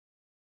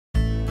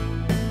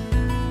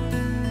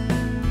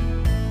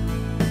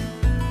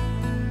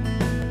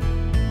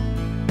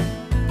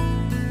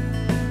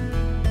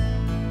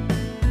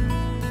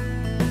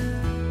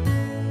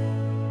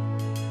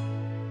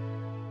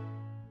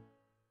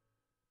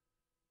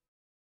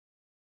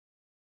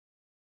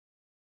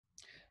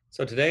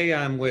So today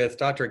I'm with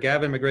Dr.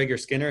 Gavin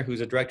Macgregor-Skinner, who's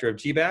a director of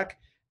GBAC.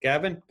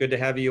 Gavin, good to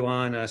have you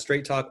on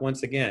Straight Talk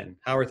once again.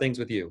 How are things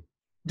with you?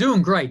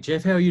 Doing great,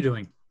 Jeff. How are you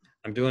doing?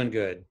 I'm doing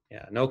good.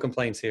 Yeah, no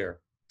complaints here.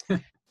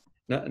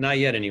 No, not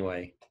yet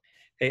anyway.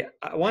 Hey,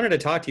 I wanted to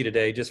talk to you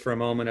today just for a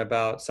moment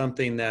about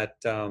something that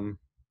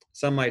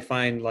some might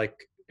find like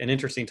an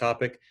interesting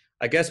topic.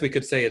 I guess we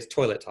could say it's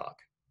toilet talk.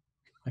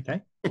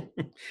 Okay.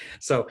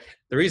 So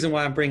the reason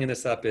why I'm bringing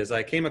this up is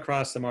I came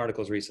across some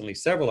articles recently,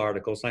 several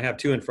articles, and I have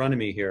two in front of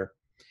me here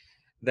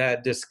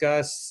that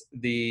discuss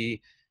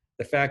the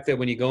fact that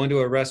when you go into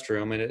a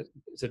restroom, and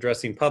it's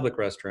addressing public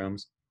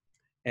restrooms,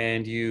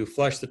 and you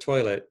flush the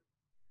toilet,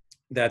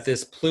 that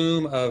this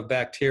plume of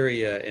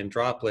bacteria and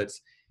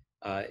droplets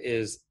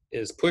is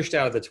pushed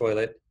out of the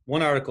toilet.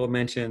 One article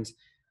mentions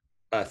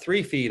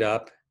 3 feet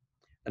up.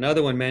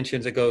 Another one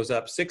mentions it goes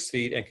up 6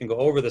 feet and can go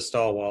over the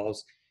stall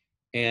walls,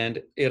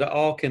 and it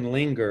all can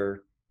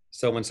linger.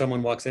 So when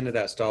someone walks into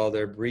that stall,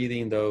 they're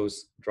breathing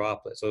those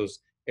droplets, those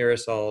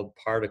aerosol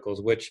particles,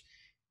 which,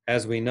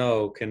 as we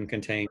know, can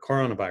contain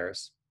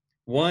coronavirus.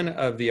 One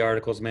of the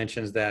articles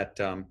mentions that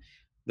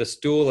the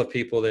stool of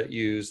people that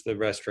use the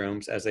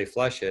restrooms as they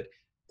flush it,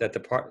 that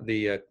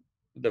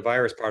the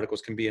virus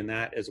particles can be in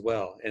that as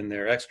well, in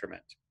their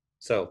excrement.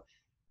 So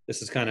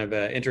this is kind of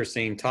an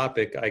interesting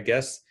topic, I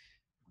guess.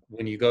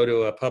 When you go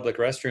to a public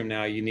restroom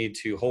now, you need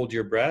to hold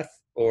your breath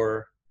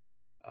or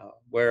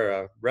wear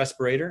a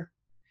respirator.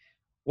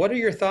 What are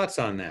your thoughts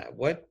on that?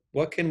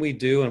 What can we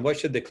do, and what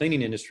should the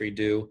cleaning industry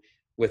do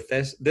with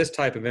this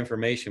type of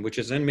information, which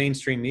is in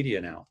mainstream media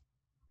now?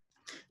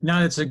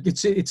 No,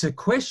 it's a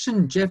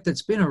question, Jeff,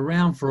 that's been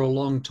around for a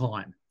long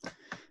time.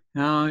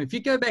 If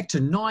you go back to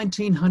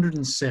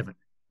 1907,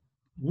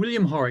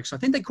 William Horrocks, I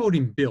think they called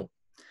him Bill,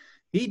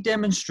 he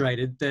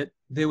demonstrated that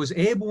there was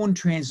airborne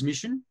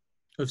transmission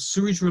of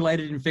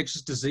sewage-related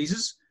infectious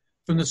diseases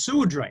from the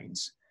sewer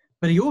drains.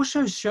 But he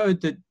also showed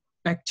that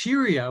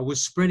bacteria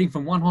was spreading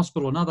from one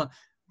hospital to another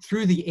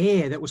through the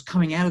air that was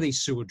coming out of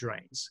these sewer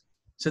drains.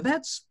 So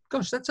that's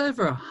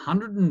over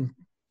 100 and,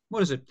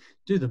 what is it?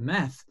 Do the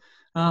math.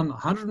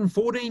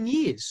 114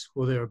 years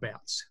or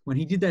thereabouts when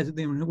he did that,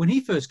 when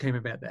he first came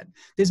about that.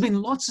 There's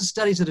been lots of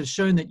studies that have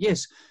shown that,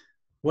 yes,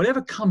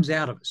 whatever comes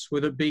out of us,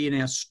 whether it be in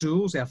our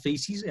stools, our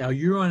feces, our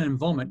urine and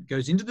vomit,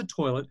 goes into the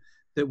toilet,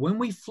 that when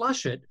we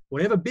flush it,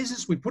 whatever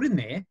business we put in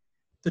there,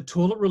 the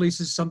toilet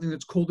releases something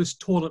that's called this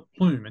toilet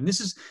plume. And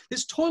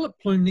this toilet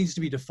plume needs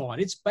to be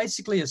defined. It's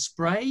basically a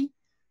spray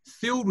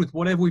filled with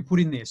whatever we put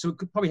in there. So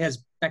it probably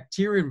has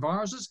bacteria and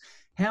viruses.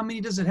 How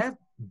many does it have?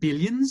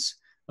 Billions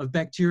of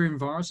bacteria and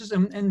viruses.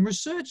 And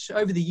research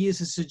over the years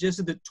has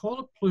suggested that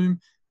toilet plume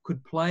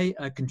could play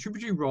a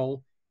contributory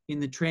role in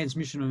the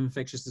transmission of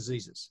infectious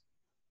diseases.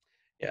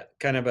 Yeah,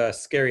 kind of a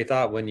scary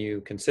thought when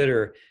you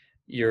consider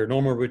your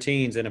normal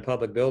routines in a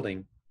public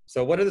building.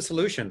 So what are the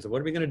solutions?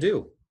 What are we going to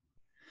do?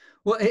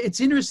 Well, it's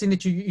interesting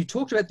that you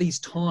talked about these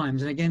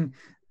times, and again,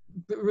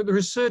 the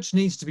research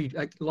needs to be,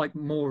 like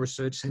more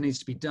research needs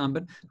to be done,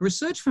 but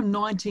research from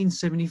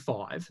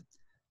 1975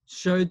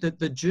 showed that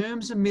the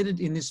germs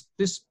emitted in this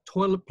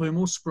toilet plume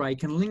or spray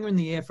can linger in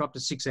the air for up to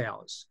 6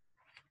 hours.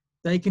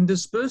 They can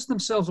disperse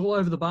themselves all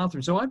over the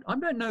bathroom. So I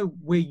don't know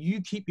where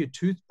you keep your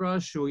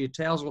toothbrush or your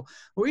towels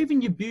or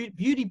even your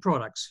beauty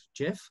products,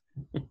 Jeff,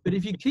 but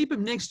if you keep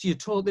them next to your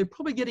toilet, they're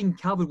probably getting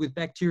covered with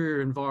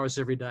bacteria and virus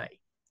every day.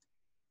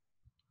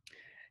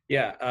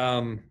 Yeah.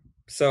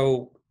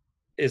 So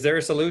is there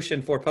a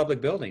solution for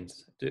public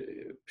buildings?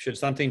 Should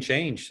something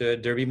change?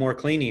 Should there be more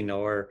cleaning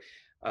or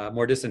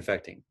more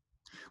disinfecting?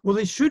 Well,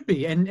 there should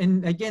be.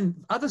 And again,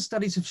 other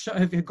studies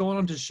have gone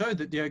on to show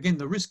that, again,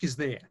 the risk is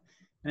there.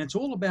 And it's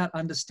all about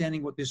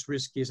understanding what this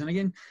risk is. And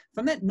again,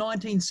 from that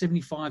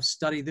 1975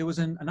 study, there was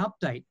an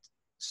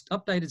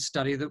updated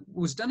study that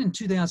was done in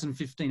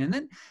 2015.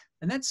 And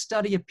that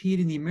study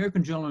appeared in the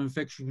American Journal of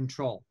Infection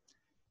Control.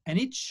 And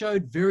it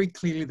showed very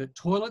clearly that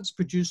toilets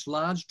produce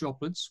large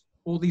droplets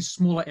or these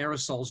smaller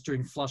aerosols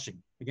during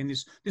flushing. Again,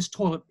 this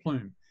toilet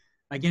plume.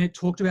 Again, it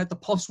talked about the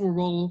possible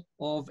role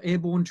of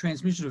airborne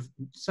transmission of,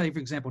 say, for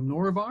example,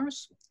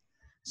 norovirus,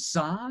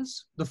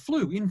 SARS, the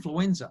flu,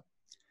 influenza.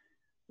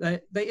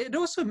 It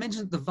also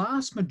mentioned that the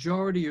vast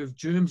majority of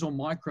germs or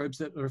microbes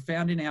that are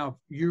found in our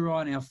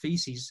urine, our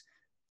feces,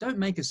 don't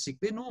make us sick.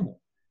 They're normal.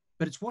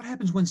 But it's what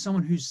happens when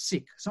someone who's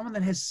sick, someone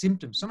that has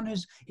symptoms, someone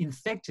who's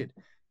infected,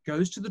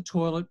 goes to the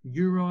toilet,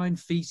 urine,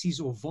 feces,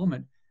 or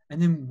vomit,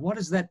 and then what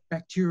does that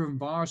bacteria and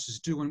viruses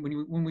do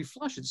when we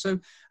flush it? So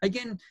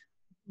again,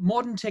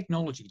 modern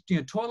technology,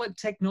 toilet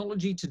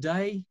technology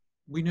today,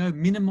 we know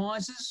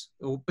minimizes,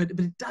 but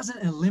it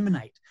doesn't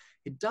eliminate.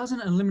 It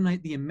doesn't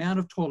eliminate the amount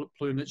of toilet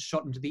plume that's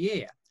shot into the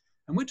air.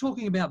 And we're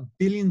talking about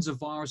billions of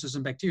viruses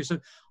and bacteria. So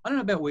I don't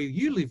know about where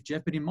you live,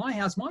 Jeff, but in my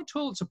house, my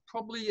toilets are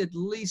probably at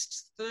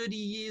least 30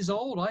 years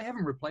old. I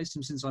haven't replaced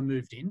them since I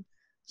moved in.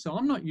 So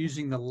I'm not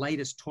using the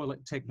latest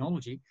toilet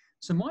technology.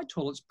 So my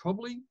toilets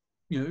probably,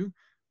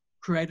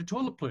 create a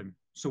toilet plume.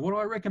 So what do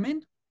I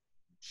recommend?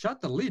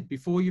 Shut the lid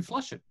before you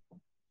flush it.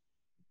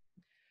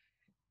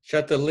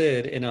 Shut the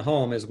lid in a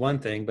home is one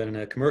thing, but in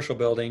a commercial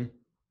building,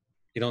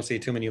 You don't see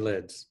too many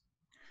lids.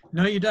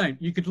 No, you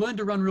don't. You could learn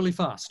to run really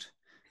fast.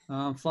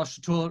 Flush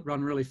the toilet,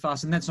 run really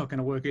fast, and that's not going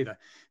to work either.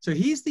 So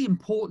here's the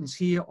importance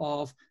here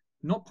of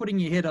not putting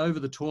your head over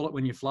the toilet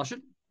when you flush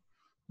it.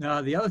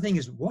 The other thing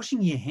is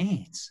washing your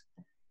hands.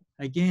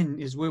 Again,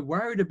 is we're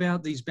worried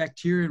about these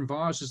bacteria and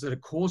viruses that are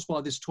caused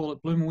by this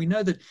toilet plume. And we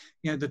know that,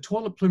 the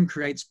toilet plume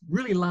creates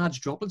really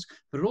large droplets,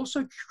 but it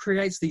also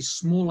creates these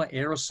smaller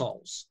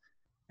aerosols.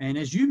 And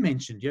as you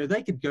mentioned,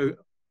 they could go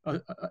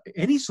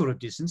any sort of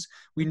distance.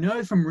 We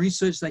know from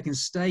research they can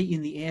stay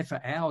in the air for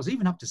hours,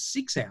 even up to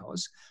 6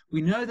 hours.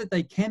 We know that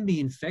they can be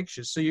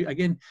infectious. So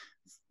again,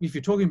 if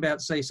you're talking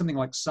about, say, something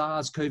like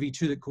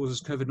SARS-CoV-2 that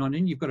causes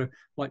COVID-19, you've got to,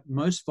 like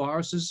most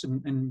viruses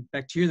and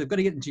bacteria, they've got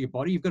to get into your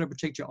body. You've got to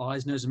protect your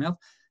eyes, nose, and mouth.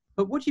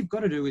 But what you've got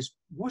to do is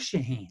wash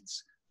your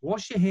hands.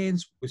 Wash your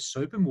hands with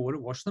soap and water.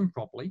 Wash them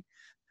properly.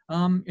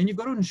 And you've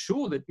got to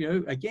ensure that,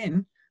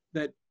 again,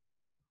 that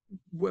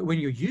when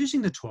you're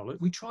using the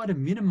toilet, we try to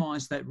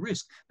minimize that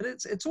risk. But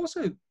it's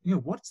also,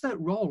 what's that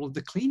role of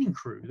the cleaning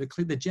crew, the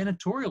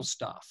janitorial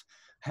staff?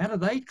 How do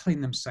they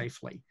clean them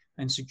safely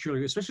and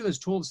securely, especially those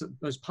toilets,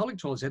 those public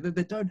toilets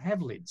that don't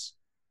have lids?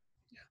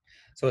 Yeah.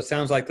 So it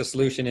sounds like the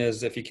solution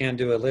is, if you can't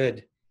do a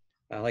lid,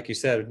 like you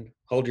said,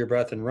 hold your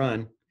breath and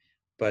run.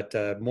 But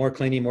more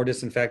cleaning, more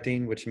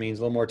disinfecting, which means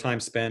a little more time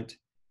spent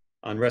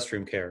on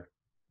restroom care.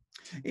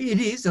 It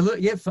is,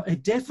 yeah,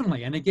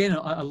 definitely. And again,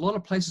 a lot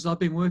of places I've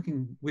been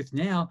working with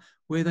now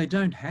where they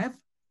don't have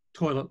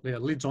toilet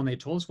lids on their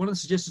toilets, one of the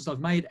suggestions I've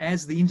made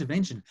as the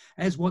intervention,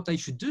 as what they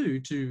should do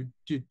to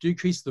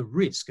decrease the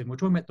risk, and we're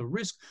talking about the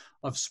risk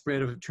of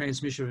spread of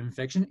transmission of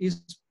infection,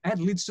 is add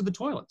lids to the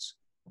toilets.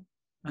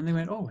 And they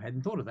went, oh, I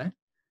hadn't thought of that.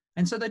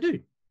 And so they do.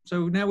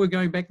 So now we're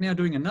going back now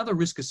doing another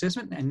risk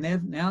assessment, and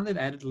now they've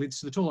added lids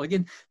to the toilet.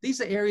 Again,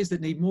 these are areas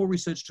that need more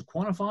research to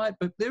quantify it,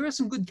 but there are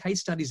some good case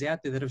studies out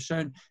there that have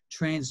shown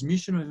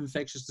transmission of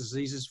infectious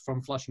diseases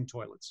from flushing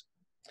toilets.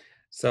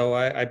 So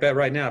I bet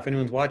right now, if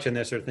anyone's watching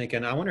this, they're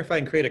thinking, I wonder if I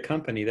can create a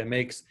company that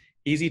makes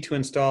easy to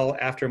install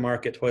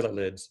aftermarket toilet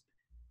lids.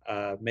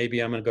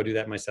 Maybe I'm going to go do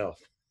that myself.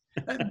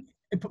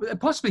 It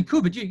possibly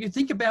could, but you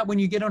think about when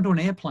you get onto an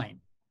airplane.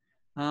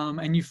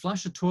 And you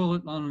flush a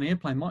toilet on an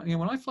airplane.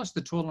 When I flush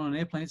the toilet on an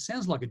airplane, it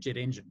sounds like a jet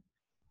engine.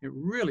 It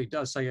really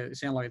does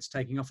sound like it's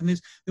taking off. And there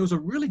was a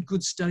really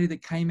good study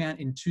that came out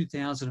in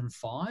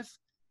 2005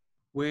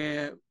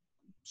 where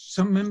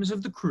some members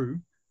of the crew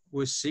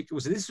were sick.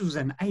 This was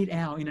an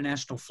 8-hour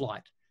international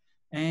flight.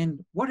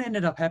 And what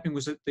ended up happening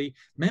was that the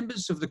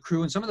members of the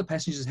crew and some of the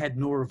passengers had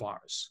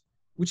norovirus,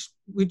 which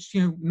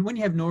when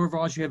you have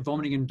norovirus, you have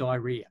vomiting and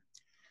diarrhea.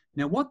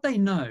 Now, what they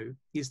know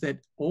is that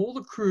all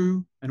the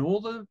crew and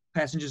all the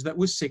passengers that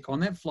were sick on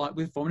that flight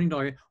with vomiting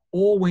diarrhea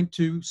all went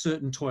to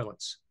certain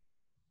toilets.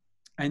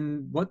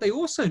 And what they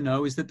also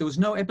know is that there was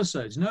no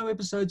episodes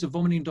of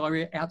vomiting and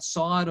diarrhea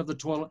outside of the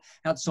toilet,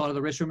 outside of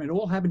the restroom. It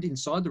all happened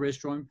inside the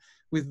restroom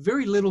with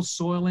very little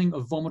soiling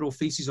of vomit or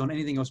feces on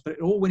anything else, but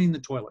it all went in the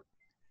toilet.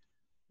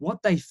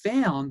 What they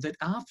found that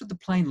after the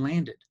plane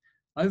landed,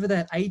 over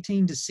that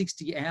 18 to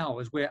 60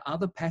 hours where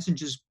other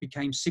passengers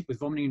became sick with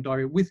vomiting and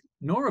diarrhea with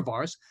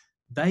norovirus,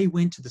 they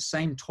went to the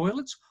same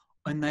toilets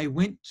and they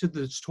went to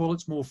the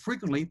toilets more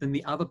frequently than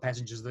the other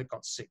passengers that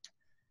got sick.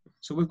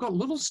 So we've got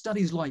little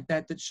studies like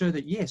that that show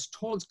that, yes,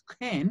 toilets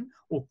can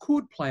or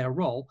could play a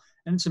role.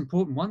 And it's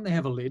important, one, they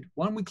have a lid,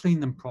 one, we clean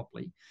them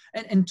properly.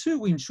 And two,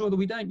 we ensure that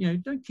we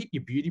don't keep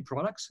your beauty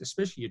products,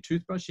 especially your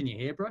toothbrush and your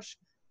hairbrush,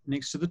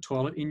 next to the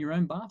toilet in your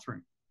own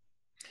bathroom.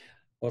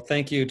 Well,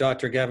 thank you,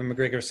 Dr. Gavin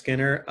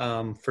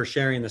Macgregor-Skinner, for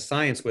sharing the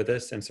science with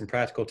us and some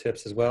practical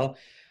tips as well.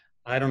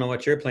 I don't know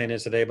what your plan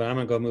is today, but I'm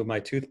going to go move my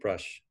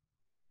toothbrush.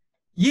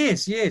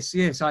 Yes.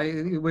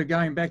 We're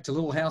going back to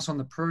Little House on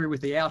the Prairie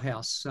with the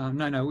outhouse.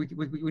 No, we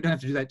don't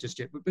have to do that just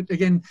yet. But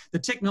again, the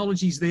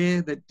technology's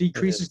there that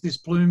decreases this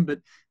plume, but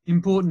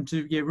important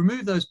to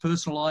remove those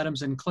personal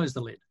items and close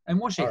the lid and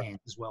wash your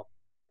hands as well.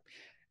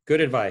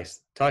 Good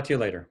advice. Talk to you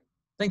later.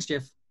 Thanks,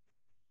 Jeff.